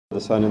The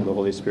Son and the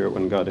Holy Spirit,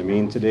 one God,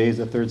 Amen. Today is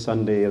the third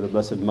Sunday of the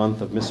blessed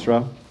month of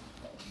Misra.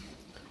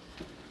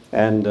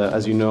 And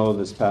as you know,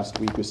 this past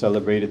week we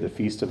celebrated the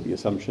feast of the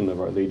Assumption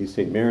of Our Lady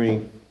St.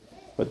 Mary.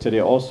 But today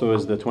also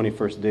is the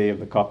 21st day of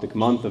the Coptic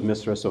month of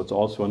Misra, so it's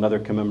also another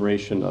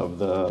commemoration of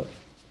the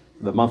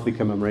monthly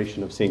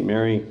commemoration of St.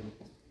 Mary.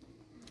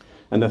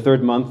 And the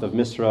third month of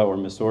Misra or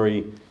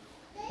Misori,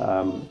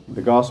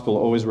 the gospel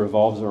always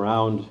revolves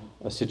around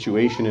a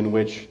situation in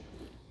which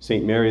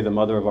St. Mary, the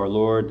mother of our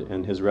Lord,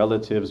 and his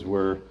relatives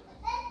were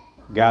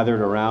gathered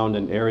around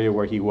an area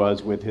where he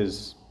was with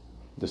his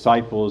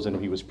disciples and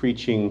he was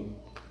preaching.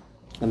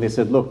 And they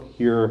said, "Look,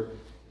 here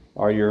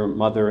are your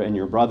mother and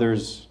your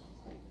brothers."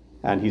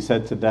 And he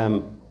said to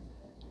them,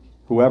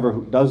 "Whoever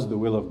does the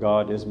will of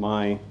God is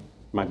my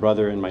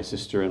brother and my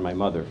sister and my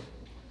mother."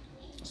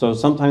 So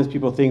sometimes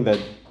people think that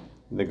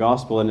the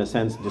gospel, in a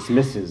sense,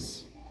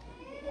 dismisses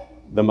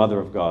the mother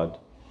of God.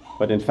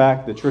 But in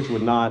fact, the church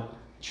would not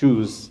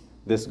choose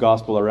this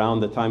gospel around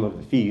the time of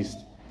the feast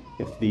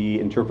if the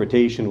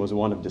interpretation was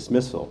one of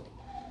dismissal.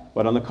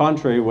 But on the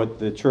contrary, what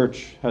the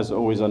church has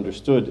always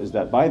understood is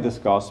that by this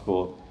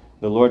gospel,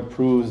 the Lord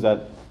proves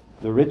that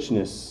the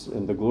richness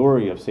and the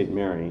glory of St.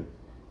 Mary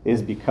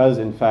is because,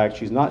 in fact,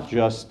 she's not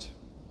just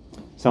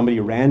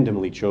somebody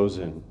randomly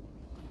chosen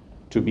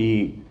to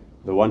be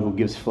the one who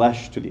gives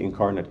flesh to the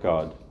incarnate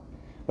God,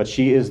 but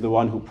she is the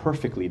one who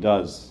perfectly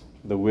does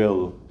the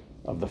will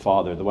of the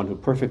Father, the one who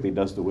perfectly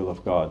does the will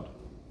of God.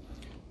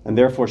 And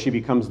therefore she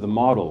becomes the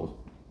model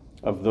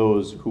of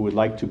those who would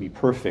like to be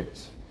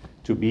perfect,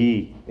 to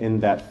be in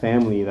that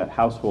family, that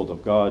household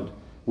of God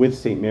with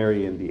St.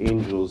 Mary, and the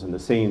angels and the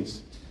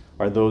saints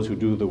are those who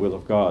do the will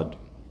of God.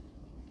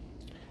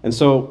 And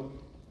so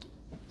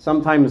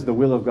sometimes the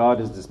will of God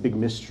is this big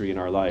mystery in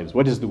our lives.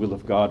 What is the will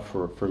of God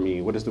for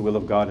me? What is the will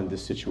of God in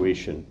this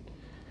situation?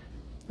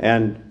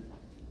 And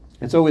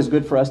it's always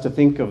good for us to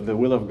think of the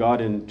will of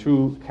God in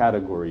two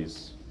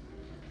categories.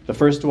 The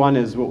first one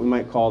is what we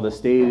might call the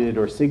stated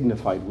or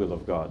signified will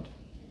of God.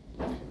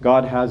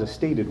 God has a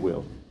stated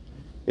will.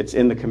 It's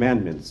in the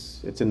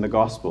commandments, it's in the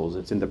Gospels,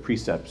 it's in the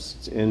precepts,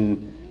 it's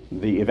in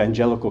the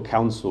evangelical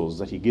counsels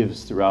that he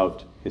gives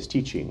throughout his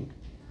teaching.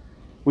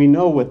 We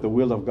know what the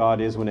will of God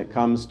is when it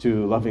comes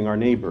to loving our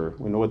neighbor.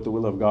 We know what the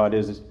will of God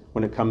is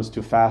when it comes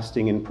to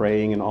fasting and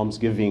praying and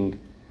almsgiving.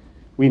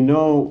 We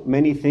know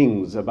many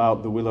things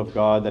about the will of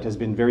God that has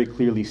been very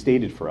clearly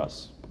stated for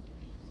us.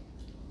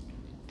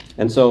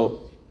 And so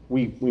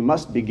we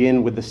must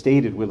begin with the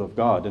stated will of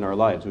God in our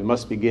lives. We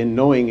must begin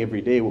knowing every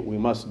day what we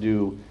must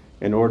do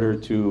in order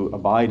to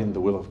abide in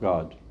the will of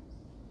God.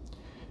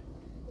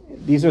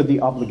 These are the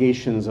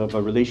obligations of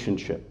a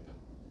relationship.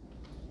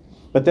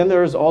 But then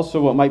there is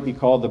also what might be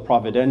called the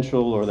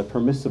providential or the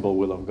permissible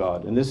will of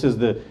God. And this is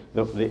the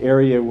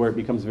area where it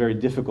becomes very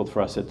difficult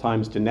for us at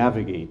times to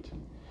navigate.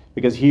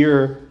 Because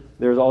here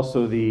there's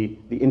also the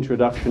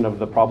introduction of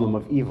the problem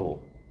of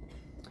evil.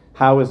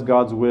 How is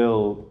God's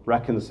will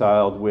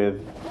reconciled with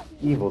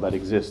evil that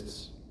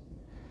exists?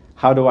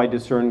 How do I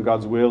discern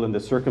God's will in the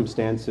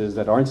circumstances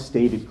that aren't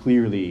stated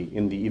clearly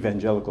in the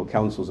evangelical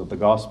counsels of the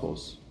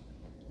Gospels?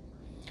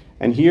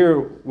 And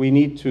here we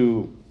need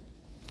to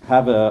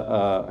have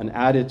an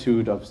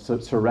attitude of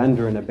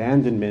surrender and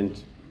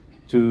abandonment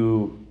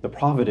to the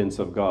providence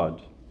of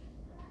God.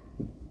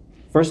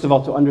 First of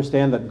all, to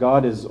understand that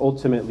God is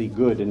ultimately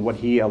good in what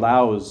he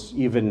allows,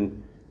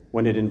 even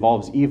when it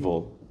involves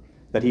evil,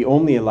 that he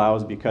only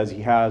allows because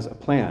he has a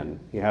plan,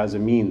 he has a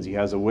means, he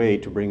has a way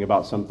to bring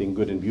about something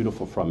good and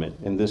beautiful from it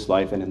in this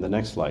life and in the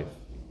next life.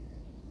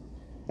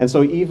 And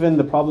so even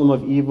the problem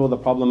of evil, the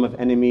problem of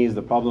enemies,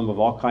 the problem of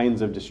all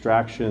kinds of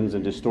distractions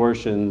and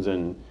distortions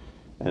and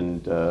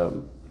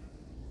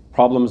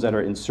problems that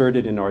are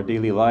inserted in our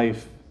daily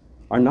life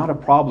are not a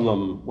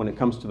problem when it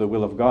comes to the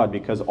will of God,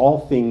 because all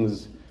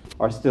things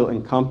are still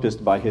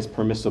encompassed by his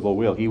permissible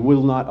will. He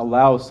will not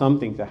allow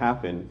something to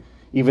happen,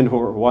 even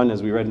for one,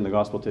 as we read in the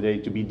gospel today,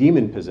 to be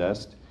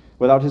demon-possessed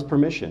without his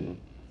permission.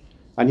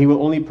 And he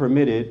will only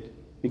permit it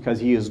because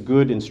he is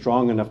good and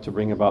strong enough to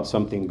bring about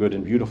something good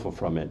and beautiful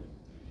from it.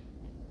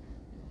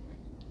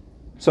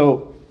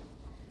 So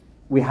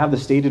we have the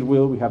stated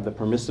will, we have the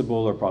permissible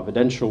or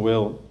providential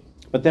will,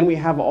 but then we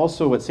have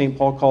also what St.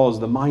 Paul calls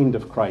the mind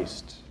of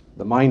Christ,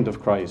 the mind of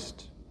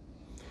Christ.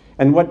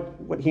 And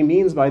what he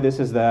means by this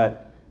is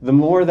that the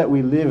more that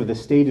we live the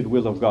stated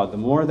will of God, the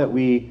more that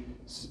we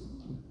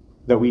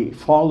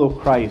follow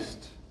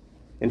Christ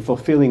in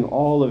fulfilling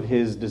all of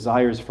his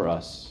desires for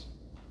us,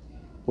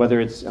 whether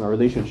it's in our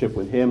relationship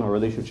with him, our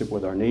relationship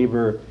with our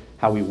neighbor,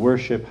 how we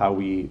worship, how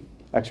we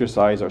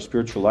exercise our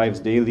spiritual lives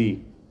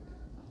daily,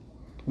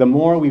 the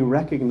more we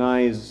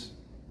recognize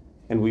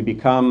and we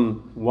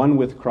become one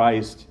with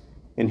Christ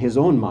in his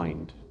own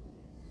mind,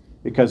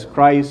 because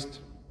Christ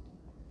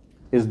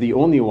is the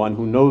only one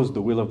who knows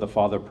the will of the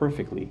Father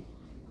perfectly,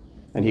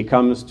 and he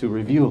comes to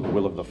reveal the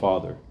will of the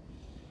Father.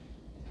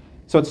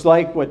 So it's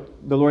like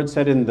what the Lord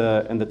said in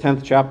the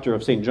 10th chapter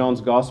of St. John's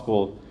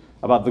Gospel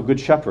about the Good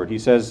Shepherd. He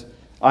says,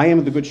 "I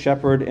am the Good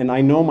Shepherd, and I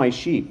know my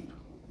sheep,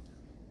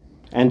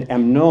 and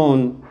am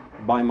known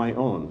by my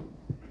own."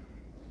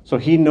 So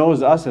he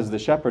knows us as the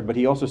shepherd, but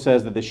he also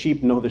says that the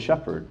sheep know the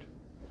shepherd.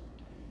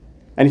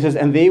 And he says,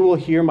 and they will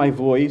hear my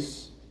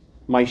voice,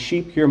 my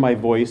sheep hear my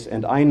voice,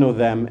 and I know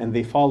them, and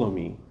they follow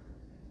me.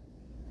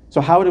 So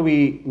how do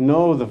we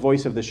know the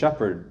voice of the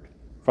shepherd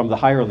from the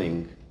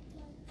hireling,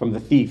 from the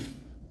thief,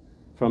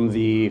 from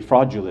the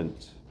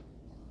fraudulent?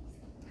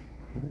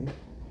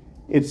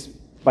 It's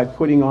by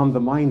putting on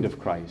the mind of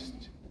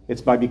Christ.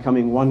 It's by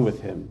becoming one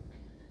with him.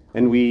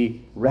 And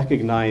we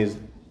recognize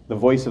the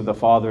voice of the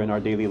Father in our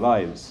daily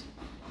lives.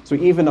 So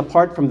even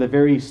apart from the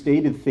very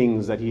stated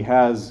things that he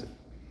has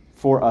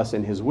for us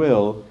in his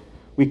will,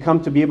 we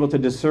come to be able to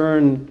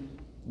discern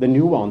the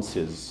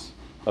nuances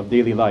of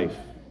daily life.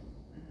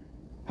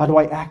 How do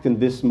I act in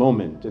this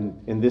moment,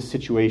 in this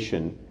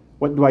situation?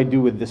 What do I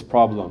do with this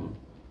problem?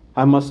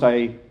 How must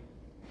I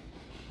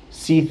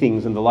see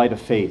things in the light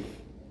of faith?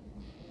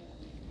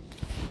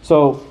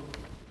 So,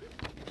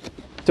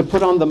 to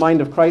put on the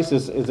mind of Christ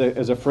is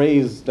a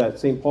phrase that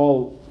St.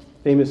 Paul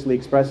famously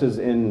expresses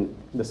in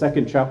the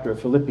 2nd chapter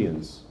of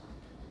Philippians.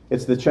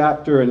 It's the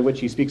chapter in which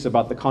he speaks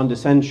about the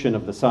condescension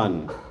of the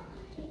Son.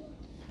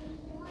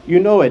 You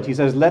know it. He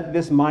says, let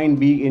this mind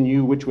be in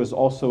you which was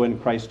also in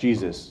Christ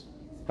Jesus.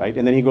 Right?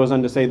 And then he goes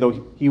on to say,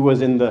 though he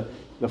was in the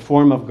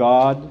form of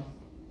God,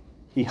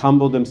 he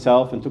humbled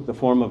himself and took the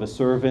form of a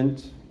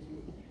servant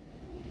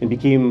and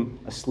became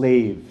a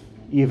slave,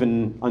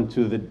 even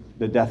unto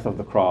the death of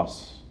the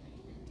cross.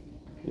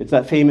 It's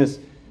that famous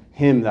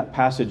hymn, that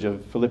passage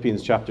of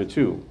Philippians chapter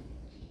 2.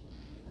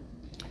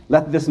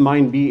 Let this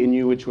mind be in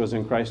you which was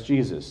in Christ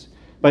Jesus.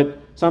 But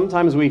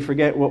sometimes we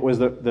forget what was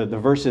the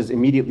verses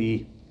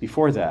immediately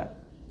before that.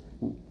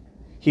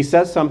 He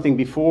says something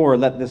before,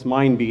 let this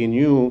mind be in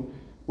you,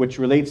 which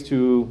relates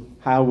to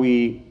how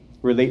we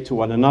relate to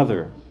one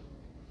another.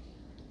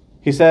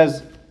 He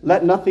says,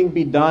 let nothing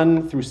be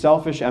done through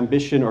selfish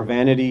ambition or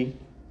vanity,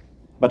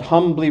 but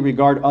humbly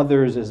regard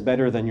others as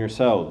better than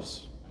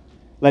yourselves.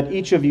 Let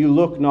each of you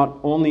look not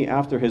only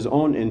after his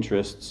own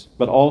interests,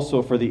 but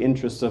also for the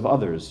interests of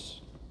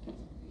others.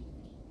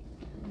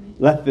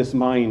 Let this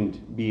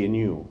mind be in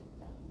you.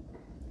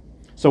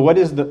 So what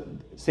is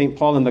St.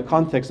 Paul in the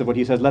context of what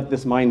he says, let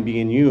this mind be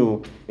in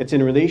you? It's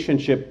in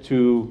relationship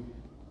to,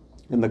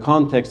 in the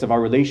context of our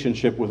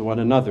relationship with one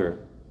another.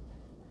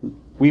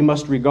 We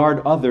must regard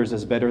others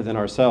as better than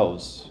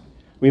ourselves.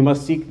 We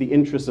must seek the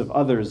interests of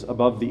others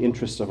above the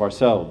interests of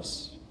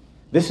ourselves.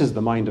 This is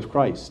the mind of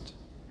Christ.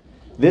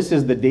 This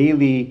is the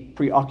daily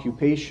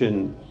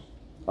preoccupation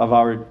of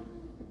our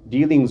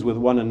dealings with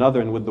one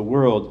another and with the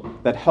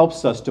world that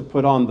helps us to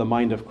put on the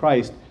mind of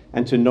Christ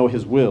and to know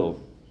his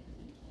will.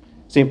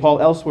 St.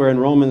 Paul elsewhere in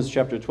Romans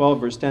chapter 12,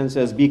 verse 10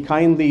 says, be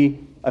kindly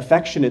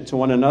affectionate to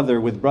one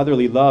another with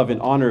brotherly love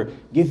and honor,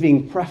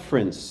 giving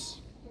preference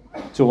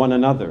to one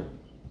another.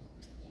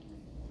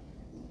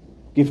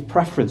 Give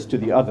preference to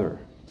the other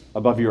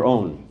above your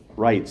own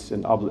rights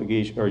and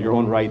obligation, or your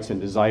own rights and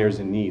desires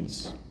and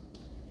needs.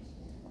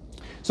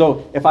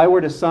 So, if I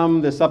were to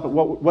sum this up,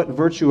 what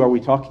virtue are we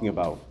talking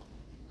about?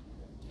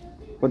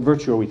 What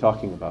virtue are we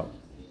talking about?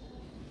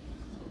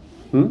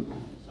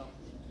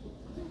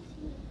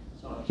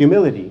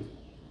 Humility,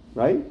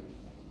 right?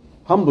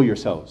 Humble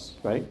yourselves,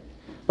 right?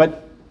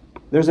 But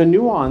there's a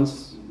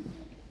nuance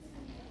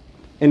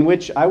in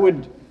which I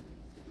would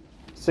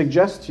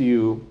suggest to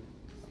you,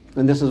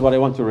 and this is what I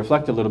want to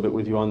reflect a little bit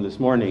with you on this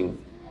morning,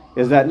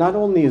 is that not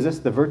only is this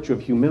the virtue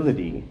of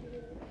humility,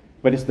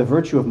 but it's the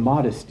virtue of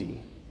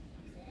modesty.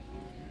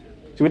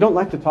 So we don't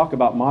like to talk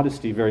about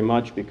modesty very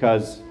much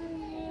because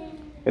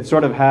it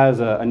sort of has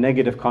a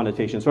negative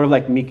connotation, sort of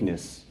like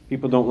meekness.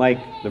 People don't like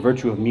the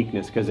virtue of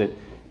meekness because it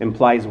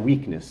implies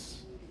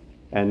weakness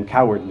and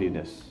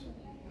cowardliness.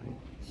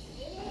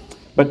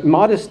 But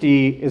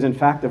modesty is in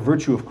fact a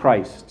virtue of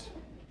Christ.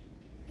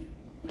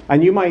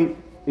 And you might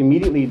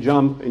immediately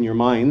jump in your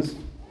minds,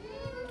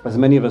 as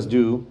many of us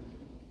do,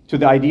 to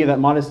the idea that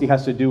modesty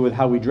has to do with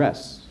how we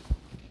dress,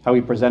 how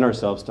we present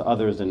ourselves to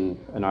others in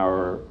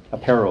our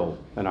apparel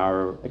and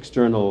our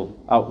external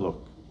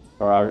outlook,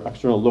 or our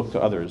external look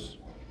to others.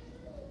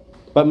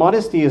 But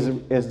modesty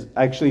is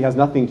actually has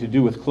nothing to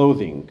do with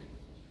clothing.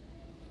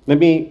 Let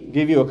me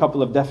give you a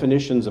couple of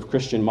definitions of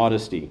Christian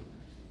modesty,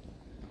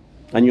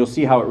 and you'll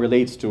see how it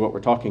relates to what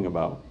we're talking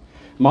about.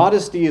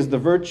 Modesty is the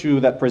virtue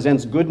that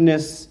presents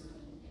goodness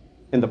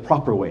in the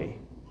proper way,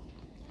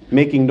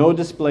 making no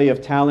display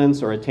of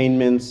talents or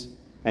attainments,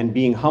 and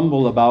being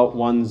humble about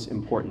one's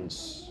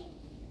importance.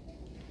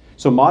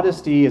 So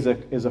modesty is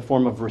a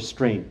form of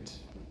restraint.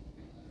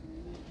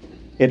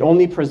 It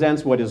only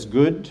presents what is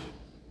good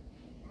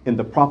in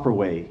the proper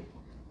way,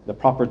 the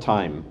proper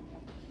time,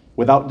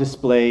 without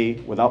display,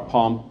 without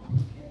pomp,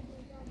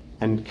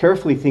 and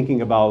carefully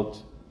thinking about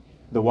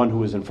the one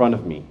who is in front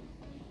of me.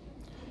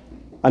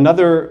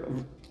 Another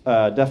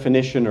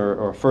definition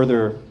or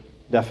further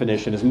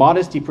definition is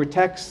modesty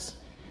protects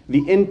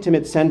the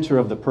intimate center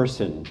of the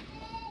person.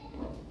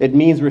 It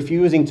means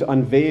refusing to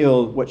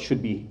unveil what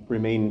should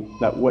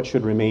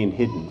remain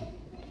hidden.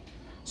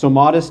 So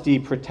modesty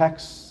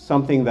protects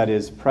something that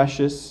is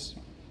precious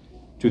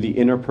to the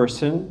inner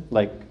person,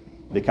 like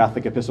The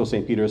Catholic epistle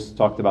St. Peter's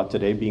talked about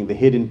today being the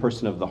hidden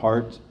person of the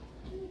heart,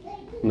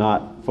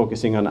 not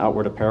focusing on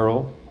outward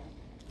apparel.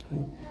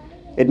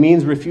 It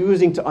means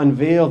refusing to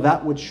unveil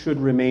that which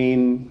should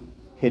remain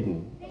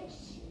hidden.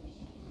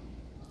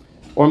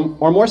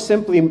 Or more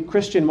simply,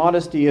 Christian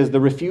modesty is the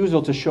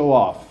refusal to show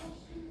off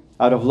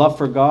out of love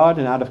for God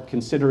and out of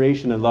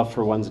consideration and love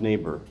for one's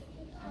neighbor.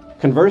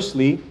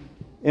 Conversely,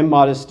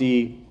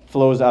 immodesty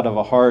flows out of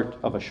a heart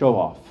of a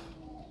show-off.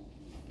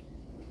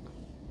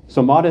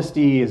 So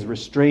modesty is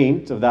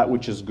restraint of that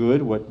which is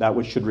good, that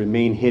which should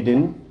remain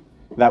hidden,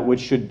 that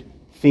which should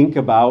think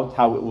about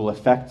how it will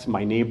affect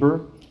my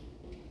neighbor,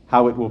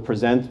 how it will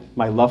present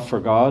my love for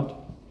God.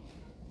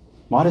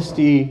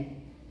 Modesty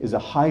is a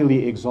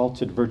highly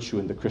exalted virtue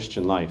in the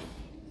Christian life,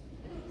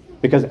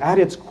 because at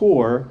its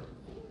core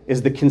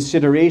is the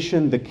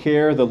consideration, the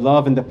care, the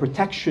love, and the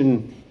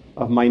protection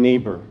of my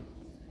neighbor.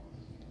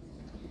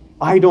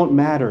 I don't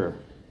matter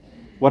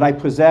what I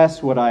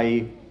possess,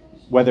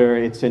 whether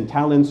it's in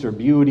talents or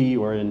beauty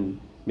or in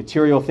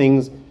material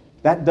things.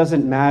 That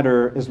doesn't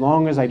matter as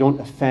long as I don't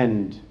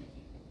offend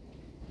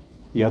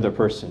the other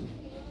person.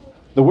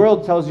 The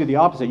world tells you the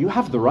opposite. You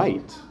have the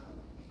right.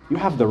 You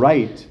have the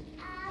right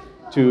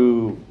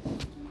to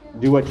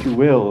do what you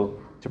will,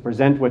 to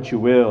present what you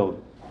will,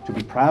 to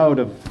be proud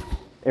of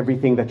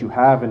everything that you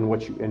have and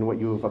what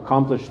you've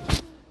accomplished,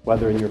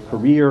 whether in your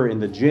career,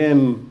 in the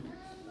gym,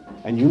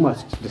 and you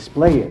must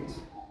display it.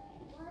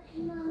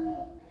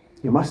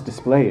 You must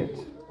display it.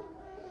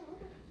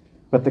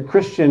 But the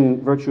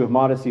Christian virtue of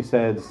modesty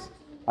says,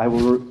 I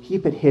will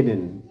keep it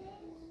hidden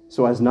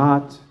so as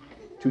not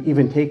to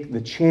even take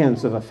the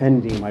chance of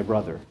offending my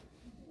brother.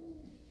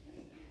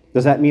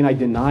 Does that mean I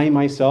deny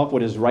myself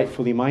what is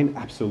rightfully mine?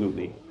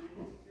 Absolutely.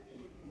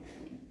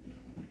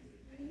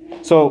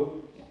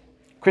 So,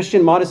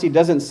 Christian modesty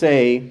doesn't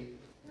say,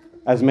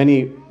 as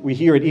we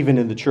hear it even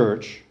in the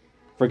church.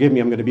 Forgive me,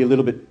 I'm going to be a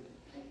little bit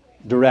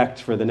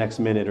direct for the next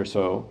minute or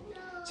so.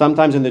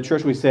 Sometimes in the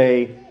church we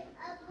say,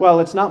 well,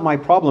 it's not my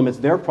problem, it's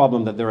their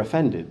problem that they're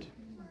offended.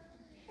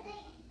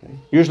 Okay?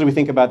 Usually we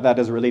think about that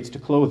as it relates to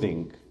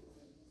clothing.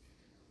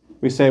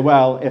 We say,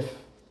 well, if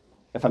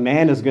a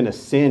man is going to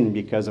sin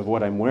because of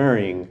what I'm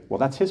wearing, well,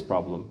 that's his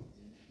problem,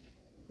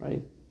 right?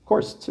 Of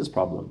course, it's his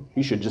problem.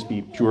 He should just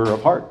be pure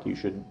of heart. He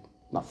should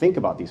not think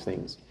about these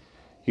things.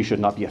 He should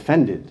not be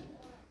offended.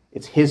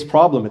 It's his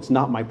problem. It's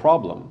not my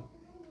problem.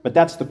 But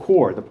that's the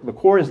core. The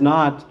core is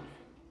not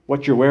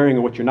what you're wearing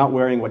or what you're not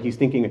wearing, what he's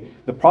thinking.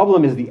 The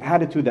problem is the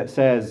attitude that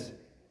says,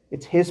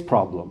 it's his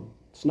problem.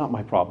 It's not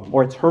my problem.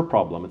 Or it's her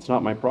problem. It's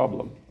not my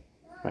problem,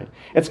 right?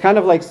 It's kind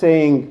of like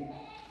saying,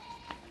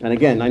 and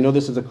again, I know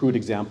this is a crude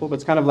example, but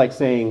it's kind of like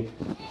saying,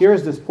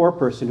 here's this poor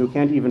person who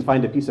can't even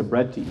find a piece of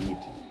bread to eat.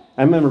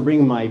 I remember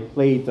bringing my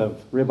plate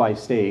of ribeye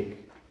steak,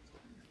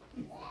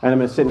 and I'm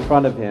going to sit in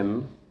front of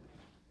him,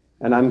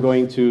 and I'm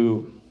going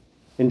to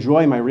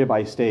enjoy my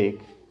ribeye steak.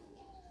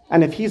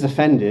 And if he's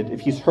offended,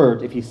 if he's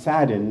hurt, if he's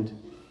saddened,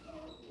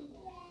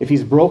 if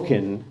he's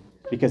broken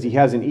because he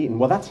hasn't eaten,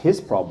 well, that's his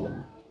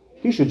problem.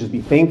 He should just be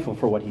thankful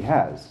for what he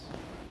has.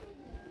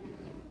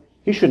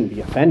 He shouldn't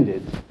be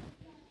offended.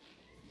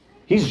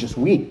 He's just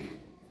weak,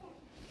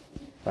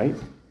 right?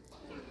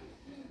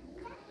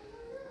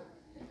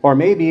 Or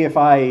maybe if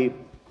I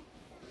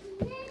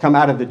come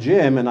out of the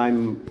gym and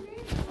I'm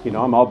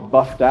all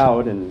buffed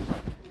out and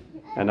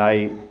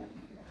I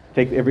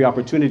take every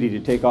opportunity to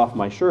take off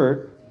my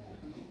shirt,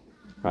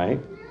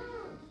 right?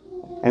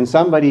 And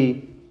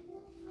somebody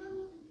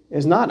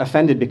is not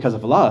offended because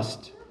of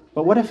lust,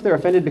 but what if they're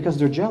offended because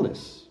they're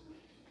jealous?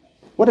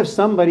 What if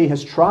somebody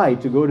has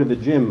tried to go to the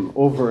gym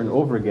over and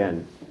over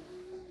again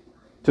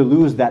to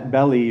lose that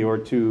belly or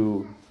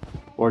to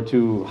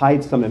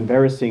hide some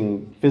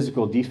embarrassing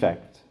physical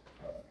defect?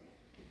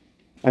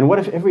 And what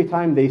if every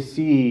time they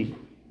see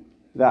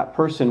that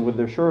person with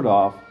their shirt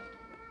off,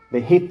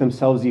 they hate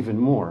themselves even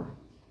more?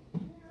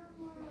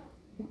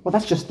 Well,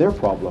 that's just their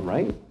problem,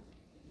 right?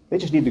 They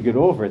just need to get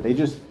over it. They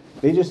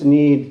just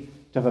need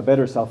to have a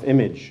better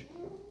self-image.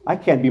 I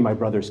can't be my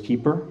brother's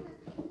keeper.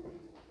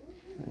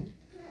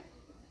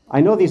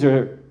 I know these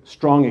are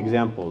strong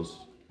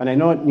examples, and I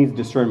know it needs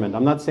discernment.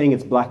 I'm not saying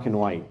it's black and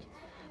white,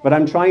 but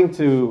I'm trying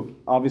to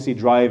obviously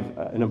drive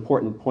an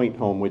important point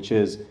home, which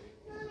is,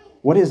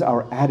 what is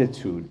our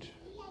attitude?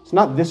 It's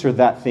not this or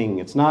that thing.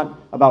 It's not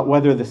about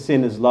whether the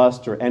sin is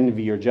lust or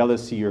envy or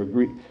jealousy or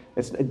greed.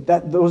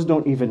 Those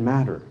don't even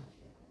matter.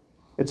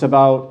 It's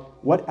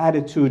about what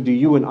attitude do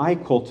you and I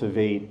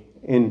cultivate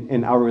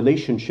in our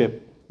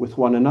relationship with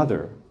one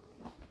another.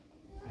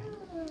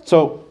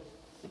 So,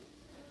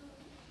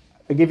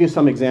 I'll give you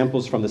some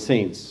examples from the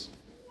saints.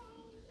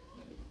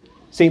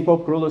 St.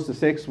 Pope Carolus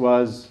VI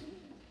was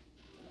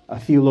a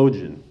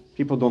theologian.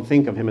 People don't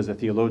think of him as a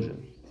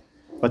theologian.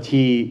 But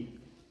he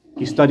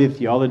studied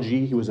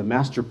theology. He was a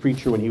master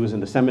preacher when he was in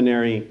the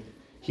seminary.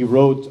 He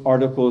wrote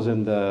articles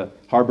in the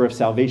Harbor of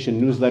Salvation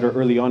newsletter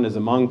early on as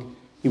a monk.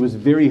 He was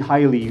very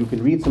highly, you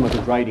can read some of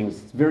his writings,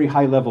 very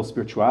high-level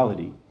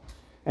spirituality.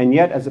 And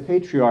yet, as a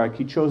patriarch,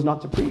 he chose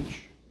not to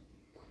preach.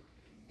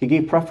 He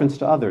gave preference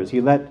to others.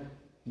 He let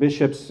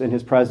bishops in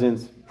his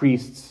presence,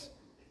 priests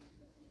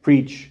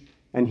preach,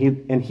 and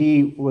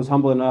he was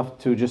humble enough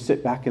to just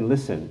sit back and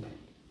listen.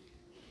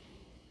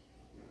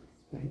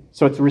 Right?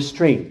 So it's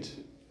restraint,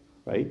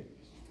 right?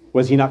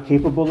 Was he not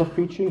capable of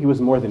preaching? He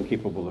was more than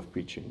capable of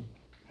preaching.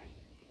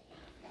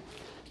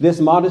 This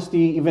modesty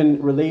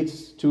even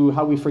relates to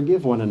how we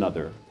forgive one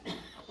another,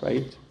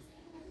 right?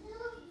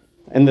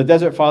 In the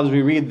Desert Fathers,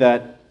 we read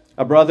that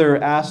a brother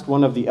asked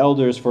one of the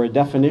elders for a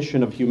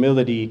definition of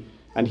humility,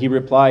 and he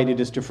replied, "It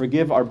is to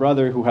forgive our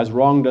brother who has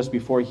wronged us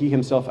before he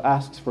himself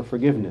asks for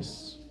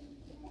forgiveness."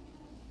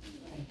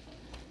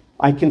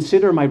 I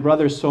consider my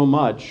brother so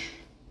much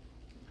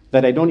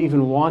that I don't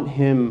even want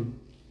him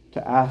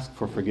to ask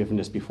for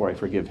forgiveness before I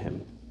forgive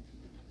him.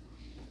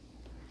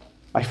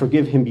 I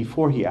forgive him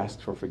before he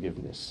asks for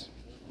forgiveness.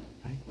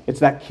 Right? It's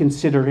that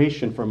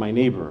consideration for my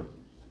neighbor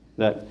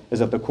that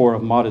is at the core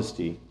of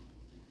modesty.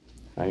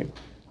 Right?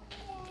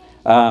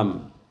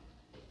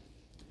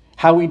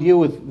 How we deal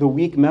with the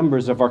weak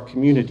members of our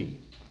community.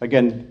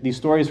 Again, these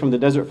stories from the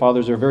Desert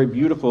Fathers are very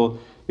beautiful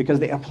because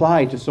they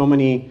apply to so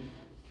many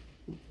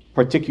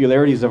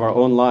particularities of our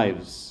own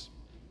lives.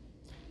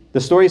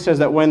 The story says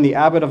that when the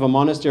abbot of a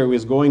monastery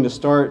was going to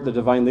start the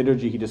divine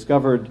liturgy, he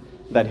discovered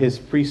that his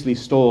priestly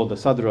stole, the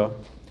sadra,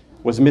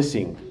 was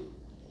missing.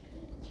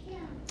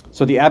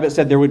 So the abbot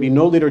said there would be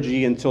no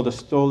liturgy until the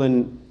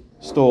stolen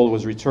stole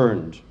was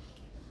returned.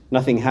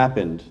 Nothing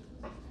happened.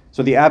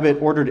 So the abbot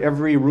ordered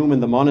every room in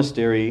the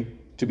monastery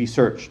to be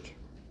searched.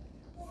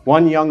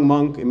 One young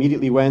monk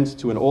immediately went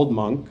to an old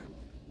monk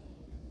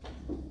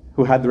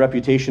who had the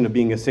reputation of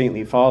being a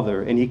saintly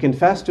father, and he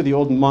confessed to the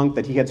old monk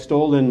that he had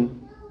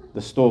stolen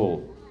the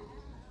stole.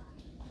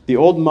 The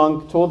old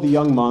monk told the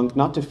young monk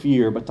not to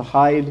fear, but to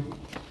hide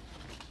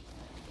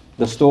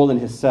the stole in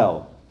his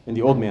cell, in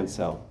the old man's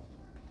cell.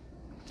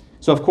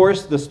 So of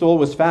course the stole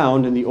was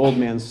found in the old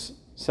man's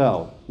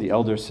cell, the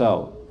elder's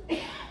cell.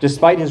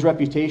 Despite his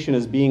reputation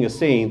as being a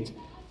saint,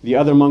 the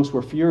other monks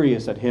were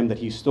furious at him that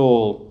he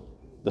stole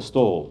the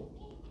stole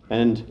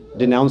and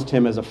denounced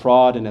him as a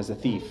fraud and as a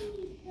thief.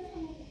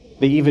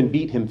 They even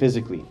beat him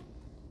physically.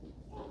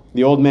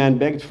 The old man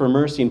begged for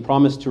mercy and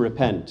promised to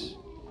repent,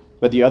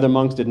 but the other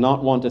monks did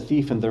not want a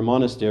thief in their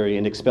monastery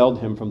and expelled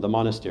him from the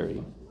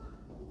monastery.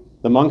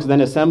 The monks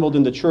then assembled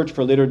in the church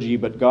for liturgy,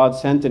 but God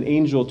sent an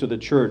angel to the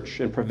church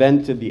and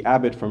prevented the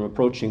abbot from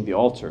approaching the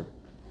altar.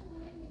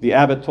 The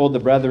abbot told the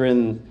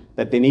brethren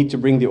that they need to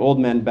bring the old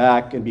man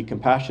back and be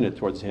compassionate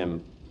towards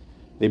him.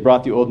 They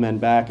brought the old man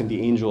back, and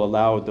the angel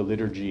allowed the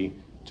liturgy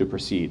to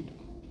proceed.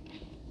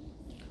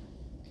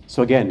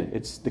 So again,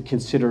 it's the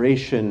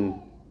consideration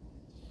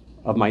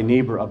of my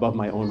neighbor above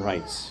my own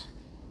rights.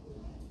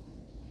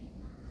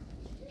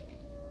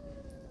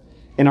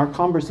 In our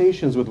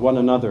conversations with one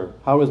another,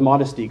 how is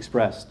modesty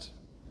expressed?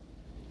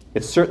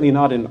 It's certainly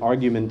not in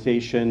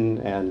argumentation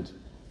and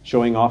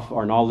showing off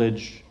our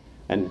knowledge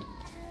and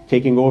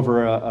taking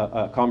over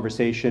a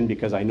conversation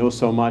because I know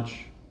so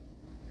much.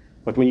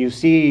 But when you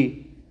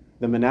see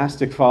the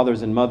monastic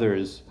fathers and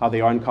mothers, how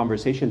they are in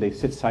conversation, they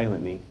sit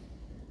silently.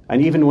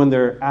 And even when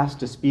they're asked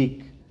to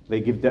speak, they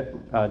give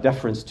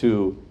deference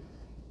to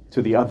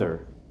the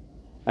other.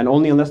 And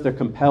only unless they're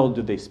compelled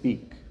do they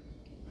speak.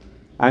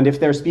 And if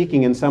they're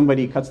speaking and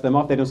somebody cuts them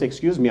off, they don't say,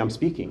 "Excuse me, I'm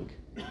speaking,"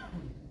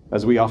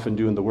 as we often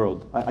do in the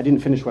world. I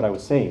didn't finish what I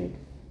was saying.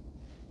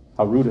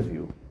 How rude of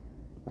you.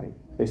 Right?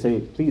 They say,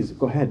 "Please,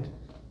 go ahead."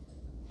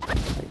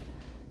 Right?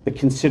 The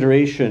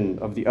consideration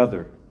of the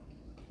other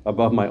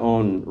above my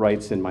own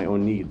rights and my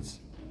own needs.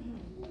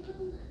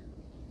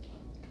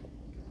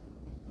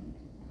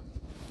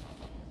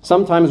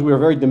 Sometimes we are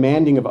very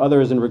demanding of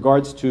others in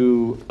regards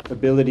to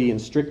ability and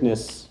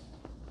strictness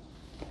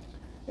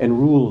and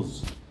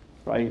rules,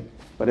 right?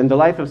 But in the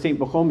life of St.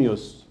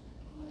 Bochomius,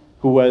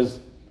 who was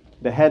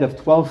the head of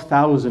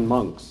 12,000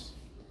 monks,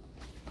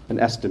 an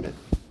estimate,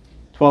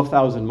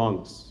 12,000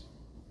 monks,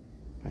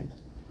 right?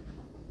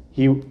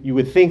 You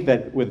would think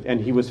that,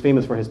 and he was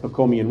famous for his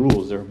Pachomian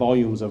rules. There are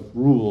volumes of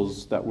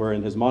rules that were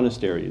in his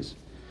monasteries.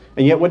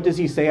 And yet what does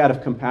he say out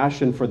of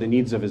compassion for the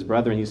needs of his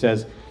brethren? He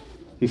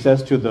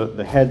says to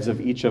the heads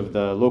of each of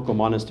the local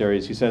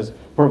monasteries, he says,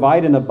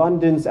 "Provide an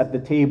abundance at the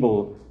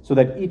table so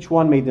that each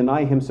one may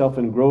deny himself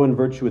and grow in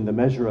virtue in the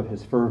measure of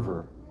his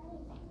fervor."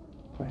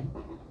 Right?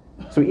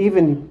 So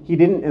even he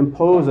didn't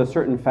impose a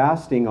certain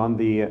fasting on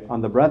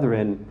the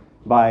brethren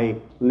by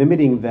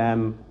limiting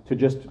them to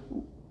just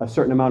a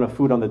certain amount of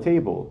food on the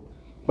table.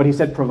 But he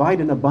said,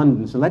 provide an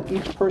abundance and let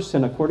each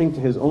person, according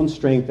to his own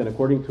strength and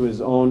according to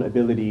his own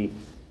ability,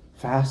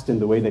 fast in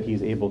the way that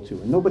he's able to.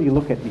 And nobody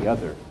look at the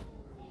other.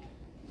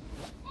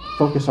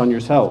 Focus on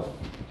yourself.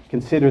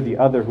 Consider the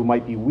other who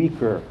might be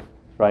weaker,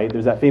 right?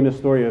 There's that famous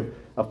story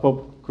of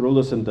Pope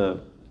Carolus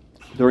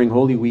during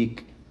Holy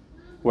Week,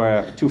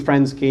 where two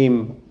friends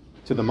came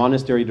to the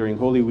monastery during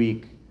Holy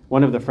Week.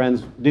 One of the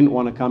friends didn't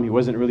want to come. He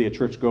wasn't really a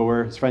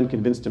churchgoer. His friend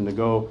convinced him to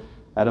go.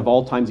 Out of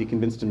all times, he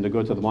convinced him to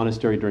go to the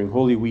monastery during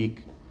Holy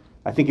Week.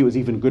 I think it was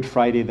even Good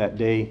Friday that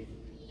day.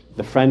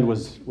 The friend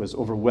was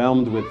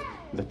overwhelmed with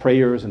the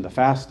prayers and the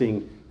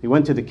fasting. He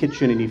went to the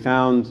kitchen and he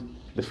found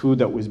the food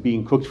that was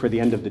being cooked for the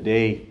end of the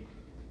day,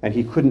 and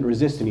he couldn't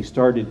resist and he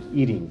started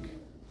eating.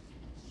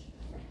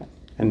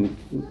 And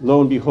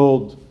lo and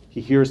behold,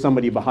 he hears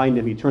somebody behind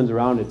him. He turns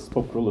around, it's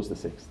Pope Carlos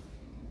VI.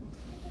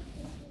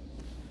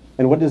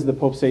 And what does the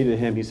Pope say to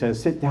him? He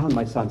says, "Sit down,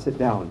 my son, sit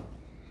down.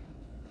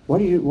 Why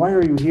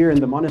are you here in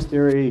the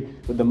monastery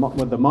with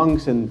the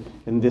monks and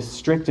in this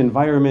strict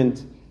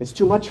environment? It's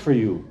too much for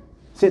you.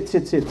 Sit.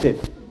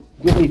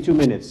 Give me 2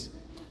 minutes."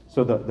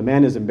 So the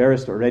man is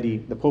embarrassed already.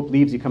 The Pope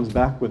leaves. He comes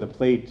back with a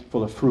plate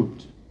full of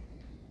fruit.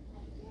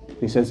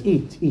 He says,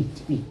 "Eat.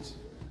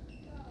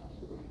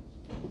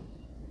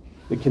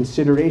 The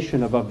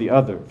consideration for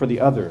the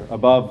other,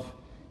 above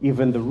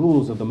even the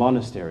rules of the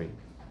monastery.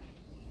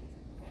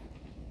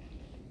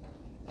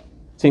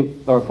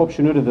 Pope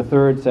Shenouda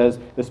III says,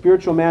 "The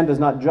spiritual man does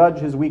not judge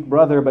his weak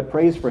brother, but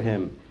prays for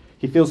him.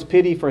 He feels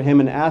pity for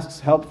him and asks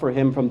help for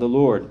him from the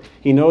Lord.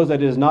 He knows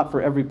that it is not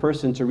for every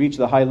person to reach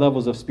the high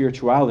levels of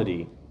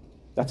spirituality."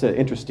 That's an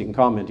interesting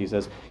comment. He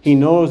says, he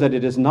knows that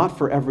it is not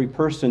for every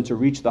person to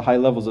reach the high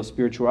levels of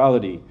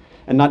spirituality,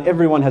 and not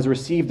everyone has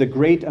received a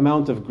great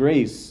amount of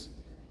grace,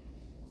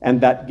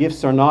 and that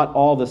gifts are not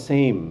all the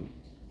same,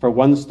 for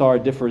one star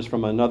differs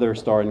from another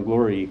star in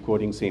glory,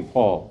 quoting St.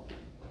 Paul.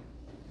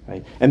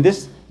 Right? And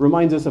this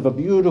reminds us of a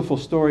beautiful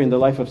story in the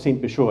life of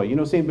St. Bishoy. You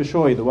know St.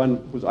 Bishoy, the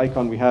one whose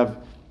icon we have,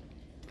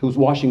 who's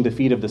washing the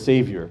feet of the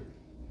Savior.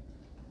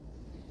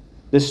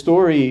 This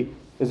story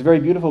is very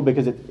beautiful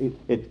because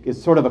it is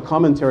sort of a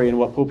commentary on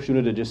what Pope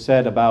Shenouda just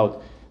said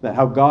about that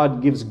how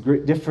God gives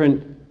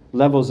different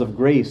levels of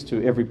grace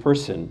to every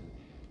person.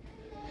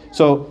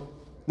 So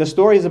the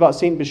story is about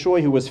St.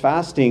 Bishoy, who was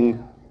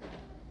fasting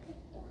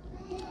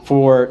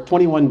for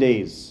 21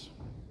 days.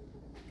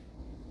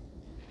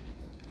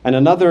 And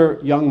another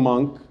young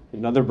monk,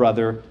 another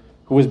brother,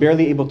 who was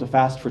barely able to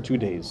fast for 2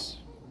 days.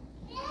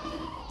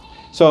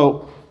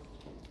 So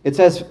it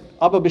says,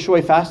 Abba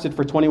Bishoy fasted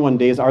for 21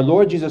 days. Our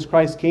Lord Jesus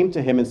Christ came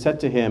to him and said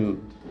to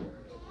him,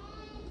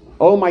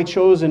 "O my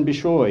chosen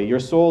Bishoy, your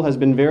soul has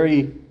been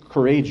very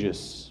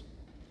courageous."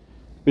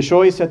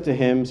 Bishoy said to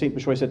him, St.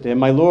 Bishoy said to him,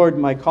 "My Lord,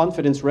 my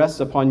confidence rests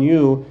upon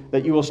you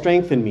that you will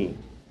strengthen me.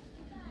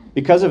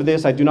 Because of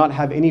this, I do not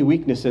have any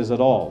weaknesses at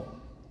all."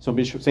 So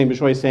St.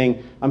 Bishoy is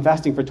saying, I'm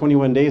fasting for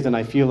 21 days and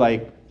I feel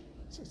like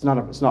it's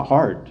not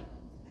hard.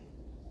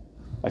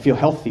 I feel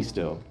healthy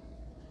still.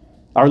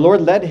 Our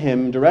Lord led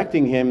him,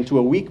 directing him to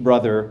a weak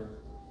brother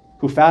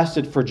who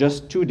fasted for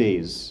just 2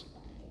 days.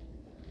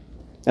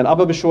 And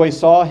Abba Bishoy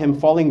saw him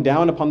falling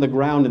down upon the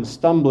ground and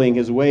stumbling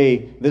his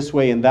way this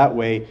way and that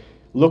way,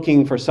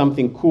 looking for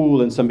something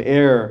cool and some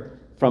air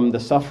from the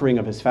suffering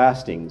of his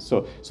fasting.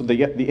 So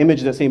the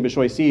image that St.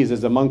 Bishoy sees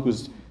is a monk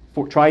who's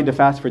tried to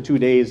fast for 2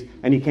 days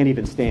and he can't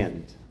even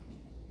stand.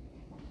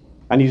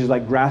 And he's just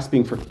like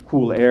grasping for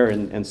cool air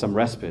and some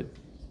respite.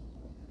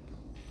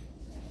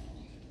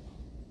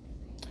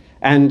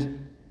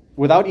 And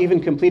without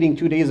even completing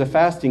 2 days of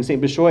fasting,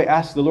 St. Bishoy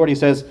asks the Lord, he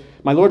says,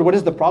 "My Lord, what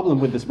is the problem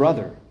with this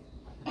brother?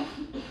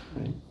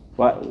 Right?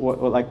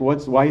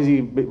 Why is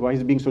he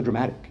being so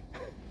dramatic?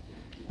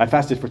 I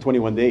fasted for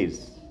 21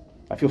 days.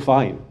 I feel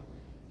fine."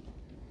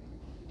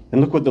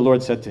 And look what the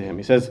Lord said to him.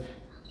 He says,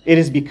 "It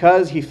is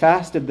because he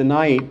fasted the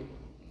night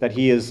that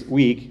he is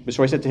weak."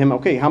 Bishoy said to him,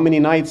 "Okay, how many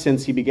nights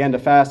since he began to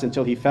fast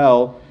until he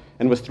fell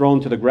and was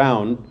thrown to the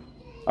ground?"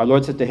 Our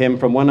Lord said to him,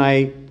 "From when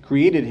I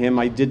created him,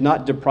 I did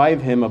not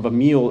deprive him of a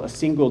meal a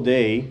single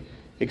day,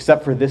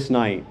 except for this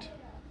night.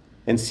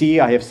 And see,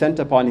 I have sent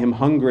upon him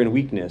hunger and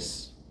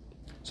weakness."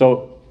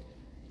 So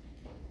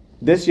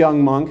this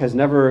young monk has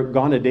never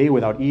gone a day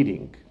without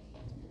eating.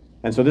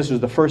 And so this was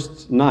the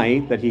first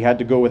night that he had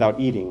to go without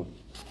eating.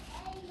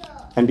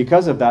 And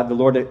because of that, the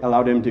Lord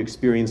allowed him to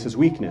experience his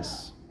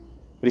weakness.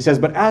 But he says,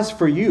 "But as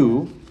for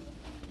you,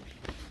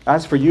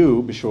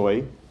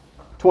 Bishoy,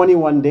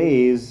 21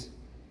 days,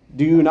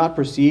 do you not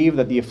perceive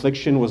that the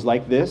affliction was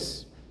like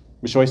this?"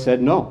 Bishoy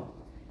said, "No,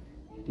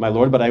 my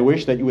Lord, but I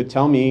wish that you would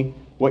tell me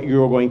what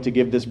you are going to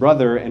give this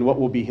brother and what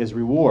will be his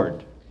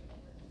reward."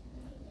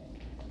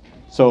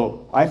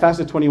 So I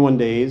fasted 21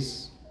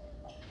 days.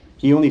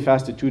 He only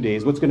fasted 2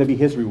 days. What's going to be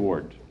his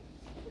reward?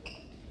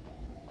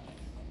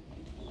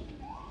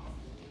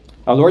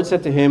 Our Lord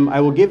said to him, "I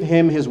will give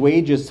him his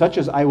wages such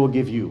as I will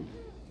give you."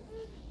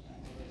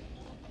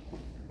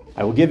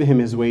 I will give him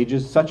his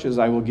wages such as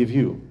I will give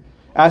you.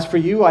 "As for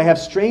you, I have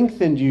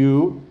strengthened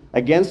you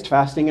against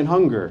fasting and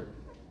hunger."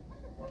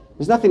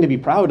 There's nothing to be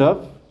proud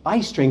of.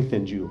 I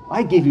strengthened you.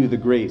 I gave you the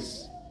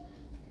grace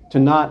to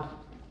not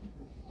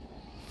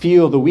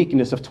feel the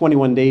weakness of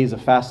 21 days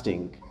of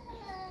fasting.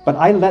 But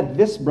I let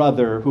this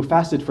brother who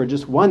fasted for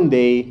just 1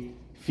 day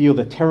feel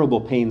the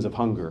terrible pains of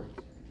hunger.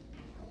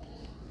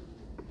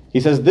 He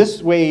says,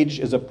 "This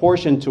wage is a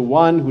portion to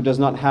one who does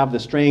not have the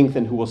strength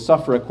and who will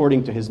suffer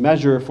according to his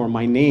measure for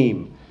my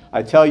name.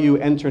 I tell you,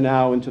 enter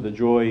now into the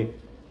joy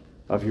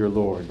of your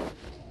Lord."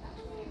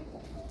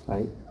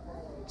 Right?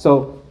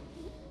 So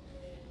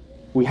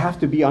we have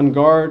to be on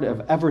guard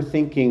of ever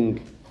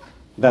thinking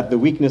that the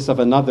weakness of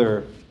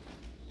another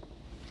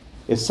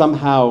is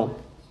somehow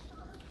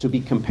to be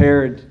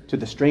compared to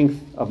the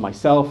strength of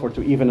myself or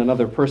to even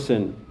another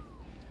person,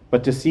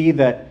 but to see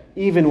that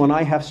even when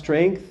I have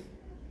strength,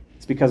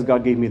 it's because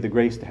God gave me the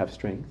grace to have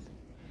strength.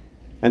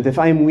 And if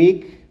I'm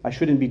weak, I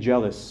shouldn't be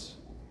jealous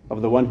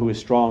of the one who is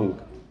strong,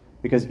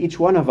 because each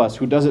one of us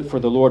who does it for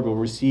the Lord will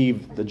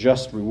receive the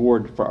just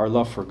reward for our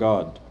love for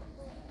God.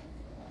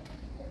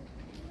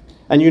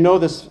 And you know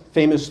this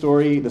famous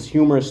story, this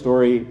humorous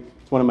story.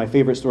 It's one of my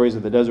favorite stories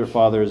of the Desert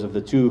Fathers, of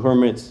the two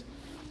hermits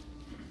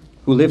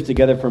who lived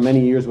together for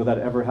many years without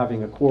ever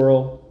having a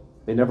quarrel.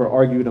 They never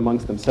argued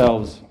amongst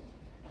themselves.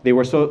 They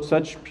were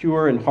such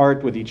pure in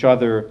heart with each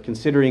other,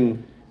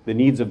 considering the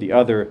needs of the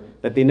other,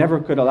 that they never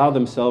could allow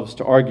themselves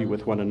to argue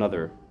with one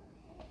another.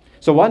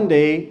 So one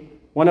day,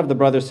 one of the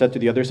brothers said to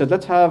the other,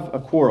 let's have a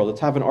quarrel,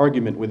 let's have an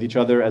argument with each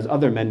other as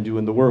other men do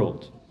in the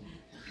world.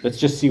 Let's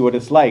just see what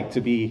it's like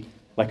to be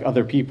like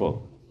other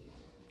people.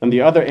 And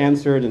the other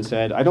answered and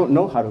said, I don't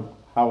know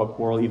how a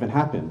quarrel even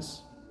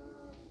happens.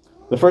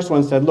 The first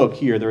one said, look,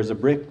 here, there's a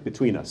brick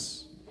between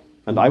us.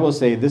 And I will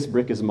say, this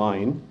brick is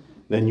mine.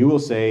 Then you will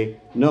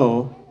say,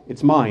 no,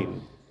 it's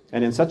mine.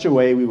 And in such a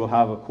way, we will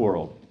have a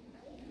quarrel.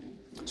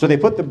 So they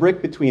put the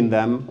brick between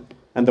them,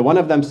 and the one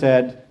of them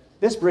said,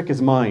 this brick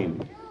is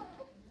mine.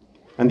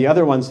 And the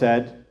other one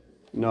said,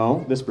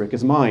 no, this brick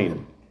is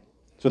mine.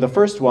 So the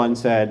first one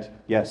said,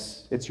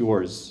 yes, it's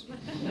yours.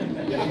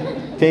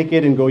 Take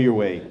it and go your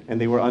way. And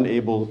they were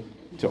unable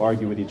to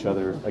argue with each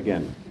other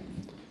again.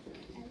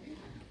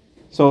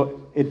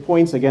 So it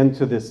points again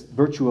to this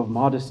virtue of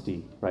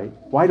modesty, right?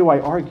 Why do I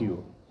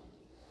argue?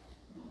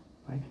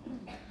 Right?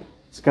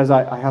 It's because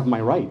I have my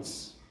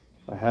rights.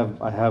 I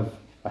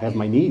have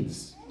my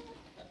needs.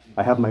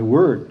 I have my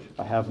word.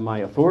 I have my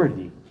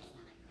authority.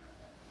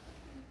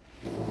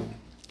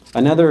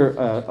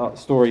 Another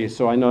story,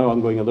 so I know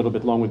I'm going a little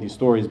bit long with these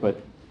stories,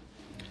 but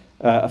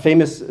a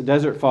famous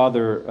desert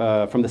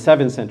father from the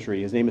 7th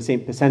century, his name is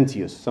Saint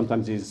Picentius.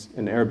 Sometimes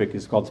in Arabic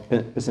he's called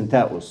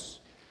Picentaus,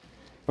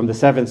 from the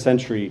 7th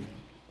century.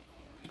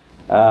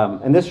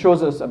 And this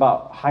shows us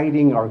about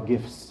hiding our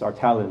gifts, our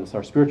talents,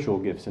 our spiritual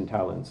gifts and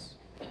talents,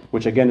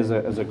 which again is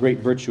a great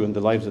virtue in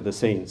the lives of the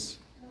saints.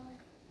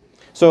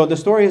 So the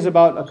story is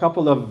about a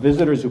couple of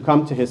visitors who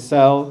come to his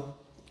cell,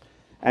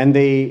 and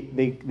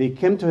they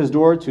came to his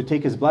door to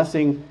take his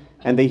blessing,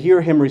 and they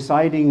hear him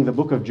reciting the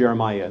book of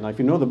Jeremiah. Now, if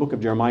you know the book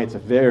of Jeremiah, it's a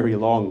very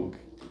long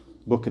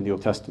book in the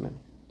Old Testament,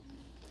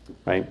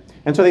 right?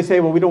 And so they say,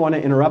 well, we don't want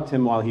to interrupt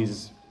him while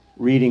he's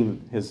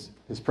reading his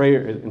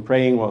prayer and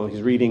praying while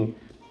he's reading.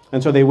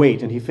 And so they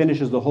wait, and he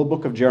finishes the whole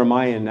book of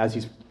Jeremiah, and as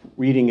he's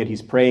reading it,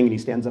 he's praying, and he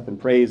stands up and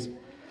prays.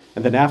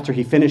 And then after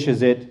he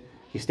finishes it,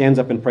 he stands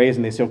up and prays,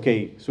 and they say,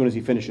 okay, as soon as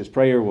he finishes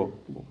prayer, we'll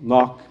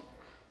knock.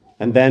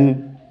 And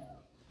then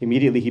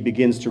immediately he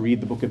begins to read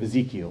the book of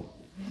Ezekiel.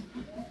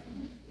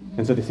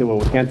 And so they say, well,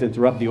 we can't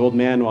interrupt the old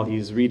man while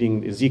he's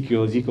reading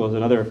Ezekiel. Ezekiel is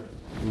another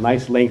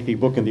nice lengthy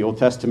book in the Old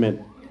Testament.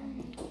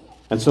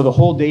 And so the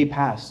whole day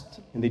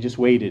passed, and they just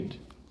waited.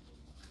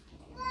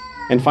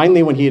 And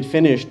finally, when he had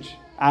finished,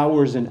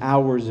 hours and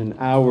hours and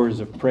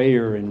hours of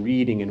prayer and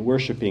reading and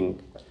worshiping,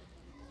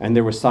 and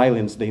there was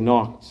silence, they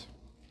knocked.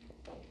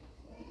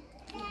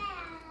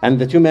 And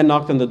the two men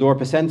knocked on the door.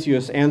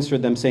 Picentius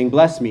answered them, saying,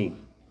 bless me.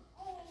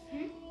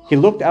 He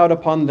looked out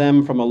upon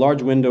them from a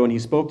large window, and he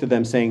spoke to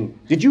them, saying,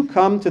 did you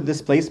come to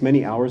this place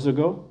many hours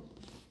ago?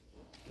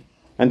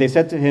 And they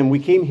said to him, we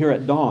came here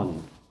at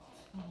dawn,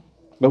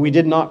 but we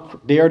did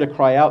not dare to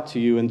cry out to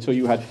you until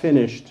you had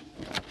finished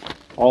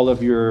all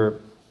of your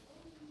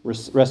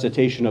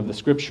recitation of the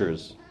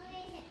scriptures.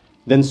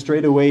 Then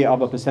straightway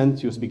Abba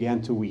Picentius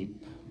began to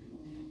weep,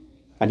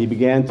 and he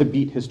began to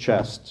beat his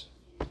chest.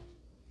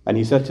 And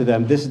he said to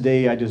them, this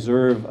day I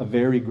deserve a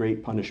very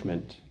great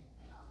punishment.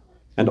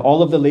 And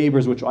all of the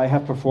labors which I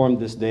have performed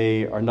this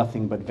day are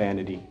nothing but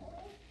vanity.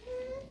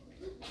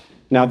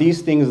 Now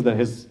these things that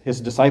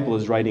his disciple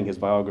is writing his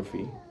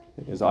biography,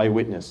 his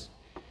eyewitness.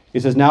 He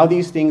says, now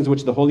these things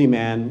which the holy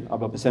man,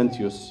 Abba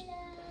Picentius,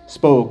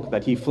 spoke,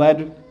 that he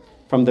fled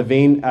from the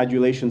vain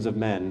adulations of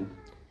men.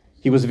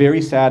 He was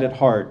very sad at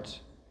heart,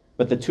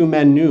 but the two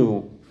men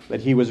knew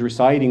that he was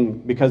reciting,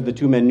 because the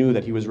two men knew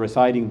that he was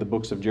reciting the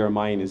books of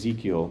Jeremiah and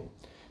Ezekiel.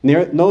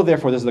 Know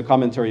therefore, this is the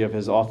commentary of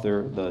his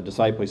author, the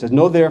disciple. He says,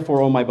 know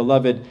therefore, O my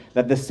beloved,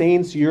 that the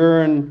saints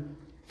yearn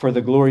for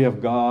the glory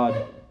of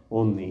God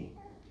only.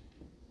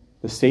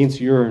 The saints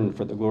yearn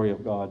for the glory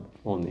of God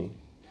only.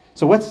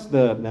 So what's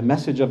the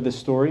message of this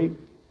story?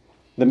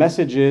 The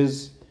message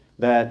is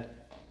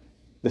that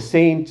the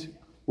saint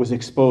was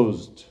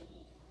exposed.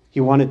 He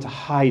wanted to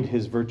hide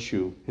his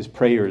virtue, his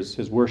prayers,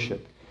 his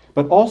worship.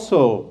 But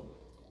also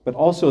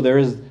there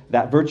is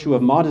that virtue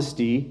of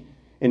modesty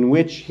in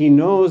which he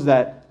knows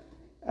that,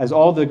 as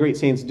all the great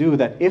saints do,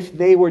 that if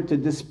they were to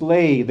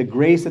display the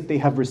grace that they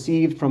have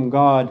received from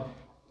God,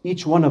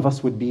 each one of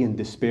us would be in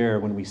despair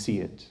when we see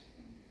it.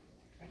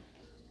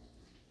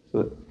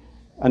 So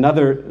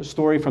another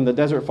story from the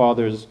Desert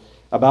Fathers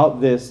about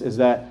this is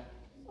that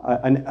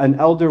an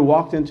elder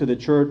walked into the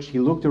church. He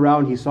looked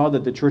around, he saw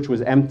that the church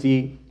was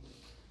empty,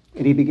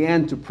 and he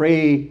began to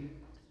pray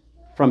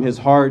from his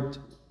heart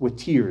with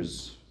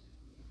tears.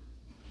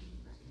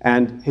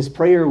 And his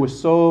prayer was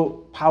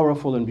so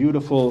powerful and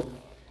beautiful.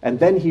 And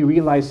then he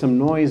realized some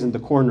noise in the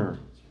corner.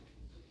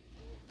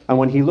 And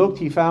when he looked,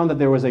 he found that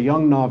there was a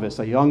young novice,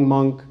 a young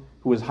monk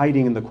who was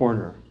hiding in the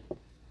corner.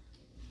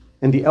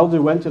 And the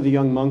elder went to the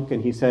young monk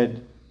and he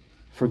said,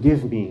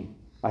 "Forgive me,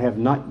 I have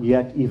not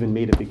yet even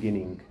made a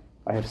beginning.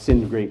 I have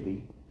sinned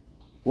greatly."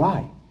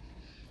 Why?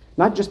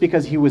 Not just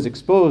because he was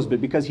exposed, but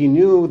because he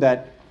knew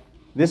that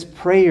this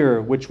prayer,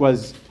 which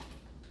was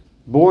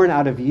born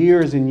out of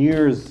years and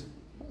years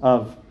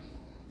of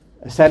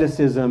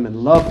asceticism and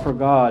love for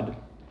God,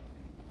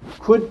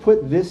 could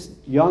put this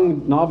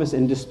young novice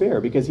in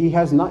despair because he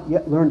has not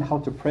yet learned how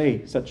to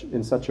pray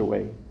in such a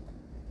way.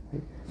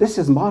 This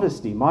is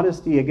modesty.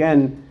 Modesty,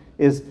 again,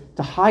 is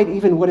to hide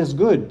even what is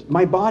good.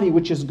 My body,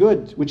 which is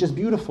good, which is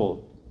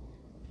beautiful.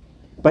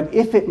 But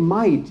if it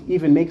might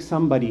even make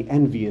somebody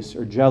envious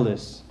or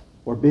jealous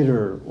or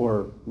bitter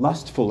or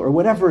lustful or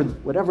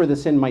whatever the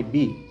sin might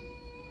be,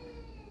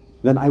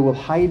 then I will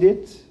hide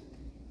it.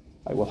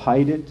 I will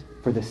hide it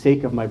for the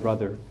sake of my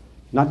brother,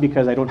 not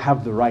because I don't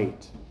have the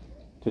right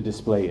to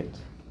display it.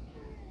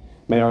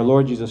 May our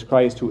Lord Jesus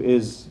Christ, who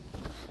is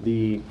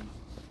the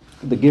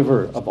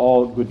giver of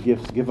all good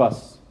gifts, give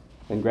us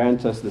and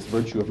grant us this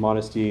virtue of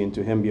modesty, and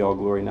to him be all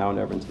glory now and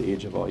ever into the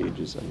age of all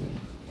ages. Amen.